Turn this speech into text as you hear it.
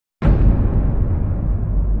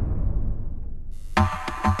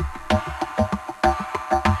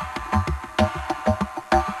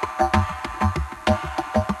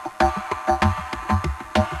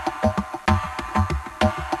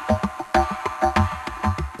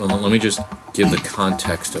Well, let me just give the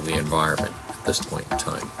context of the environment at this point in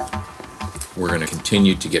time. We're going to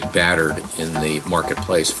continue to get battered in the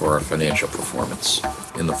marketplace for our financial performance.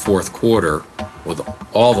 In the fourth quarter, with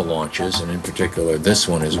all the launches, and in particular this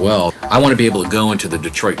one as well, I want to be able to go into the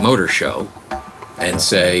Detroit Motor Show and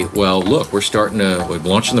say, well, look, we're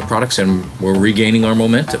launching the products and we're regaining our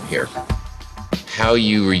momentum here. How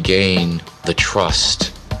you regain the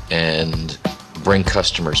trust and bring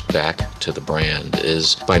customers back to the brand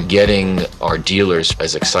is by getting our dealers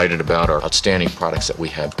as excited about our outstanding products that we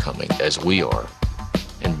have coming as we are,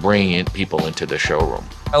 and bringing in people into the showroom.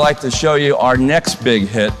 I'd like to show you our next big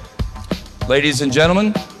hit. Ladies and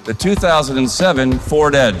gentlemen, the 2007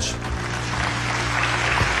 Ford Edge.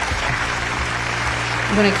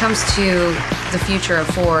 When it comes to the future of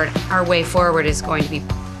Ford, our way forward is going to be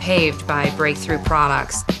paved by breakthrough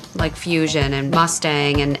products like Fusion and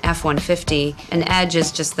Mustang and F-150, and Edge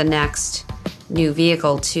is just the next new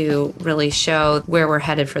vehicle to really show where we're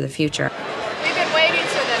headed for the future. We've been waiting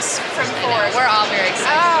for this from Ford. We're all very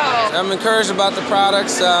excited. I'm encouraged about the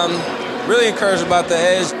products, really encouraged about the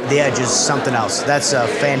Edge. The Edge is something else. That's a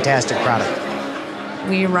fantastic product.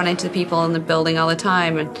 We run into people in the building all the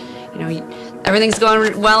time, and everything's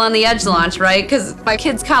going well on the Edge launch, right? Because my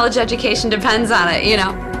kid's college education depends on it,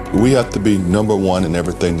 We have to be number one in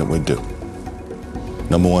everything that we do.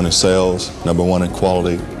 Number one in sales, number one in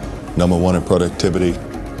quality, number one in productivity.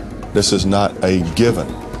 This is not a given.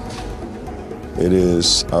 It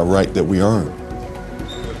is a right that we earn.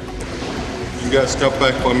 You guys step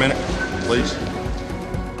back for a minute, please.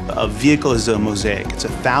 A vehicle is a mosaic. It's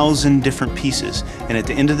 1,000 different pieces, and at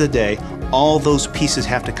the end of the day, all those pieces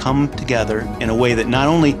have to come together in a way that not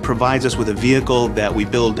only provides us with a vehicle that we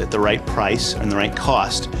build at the right price and the right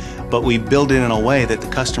cost, but we build it in a way that the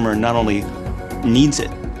customer not only needs it,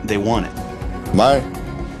 they want it. My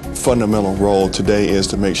fundamental role today is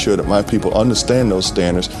to make sure that my people understand those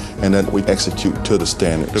standards and that we execute to the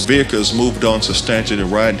standards. The vehicle has moved on substantially. The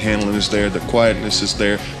ride handling is there, the quietness is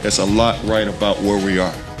there. There's a lot right about where we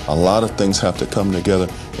are. A lot of things have to come together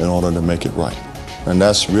in order to make it right. And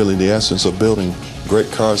that's really the essence of building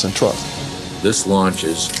great cars and trucks. This launch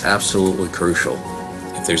is absolutely crucial.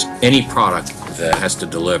 If there's any product that has to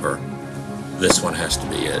deliver, this one has to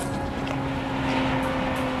be it.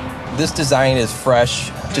 This design is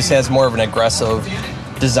fresh, just has more of an aggressive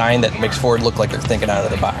design that makes Ford look like they're thinking out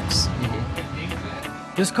of the box.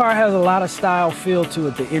 This car has a lot of style feel to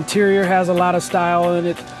it. The interior has a lot of style in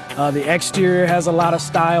it. The exterior has a lot of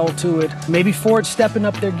style to it. Maybe Ford's stepping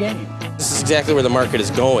up their game. This is exactly where the market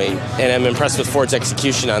is going, and I'm impressed with Ford's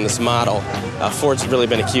execution on this model. Ford's really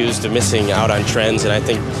been accused of missing out on trends, and I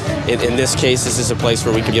think in this case, this is a place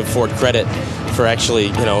where we can give Ford credit for actually,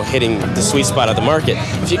 hitting the sweet spot of the market.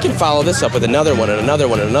 If you can follow this up with another one and another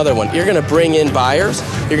one and another one, you're going to bring in buyers,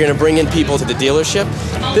 you're going to bring in people to the dealership.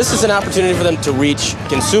 This is an opportunity for them to reach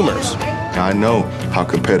consumers. I know how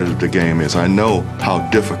competitive the game is. I know how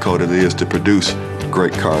difficult it is to produce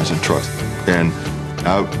great cars and trucks. And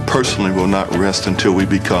I personally will not rest until we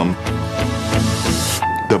become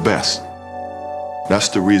the best. That's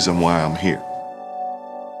the reason why I'm here.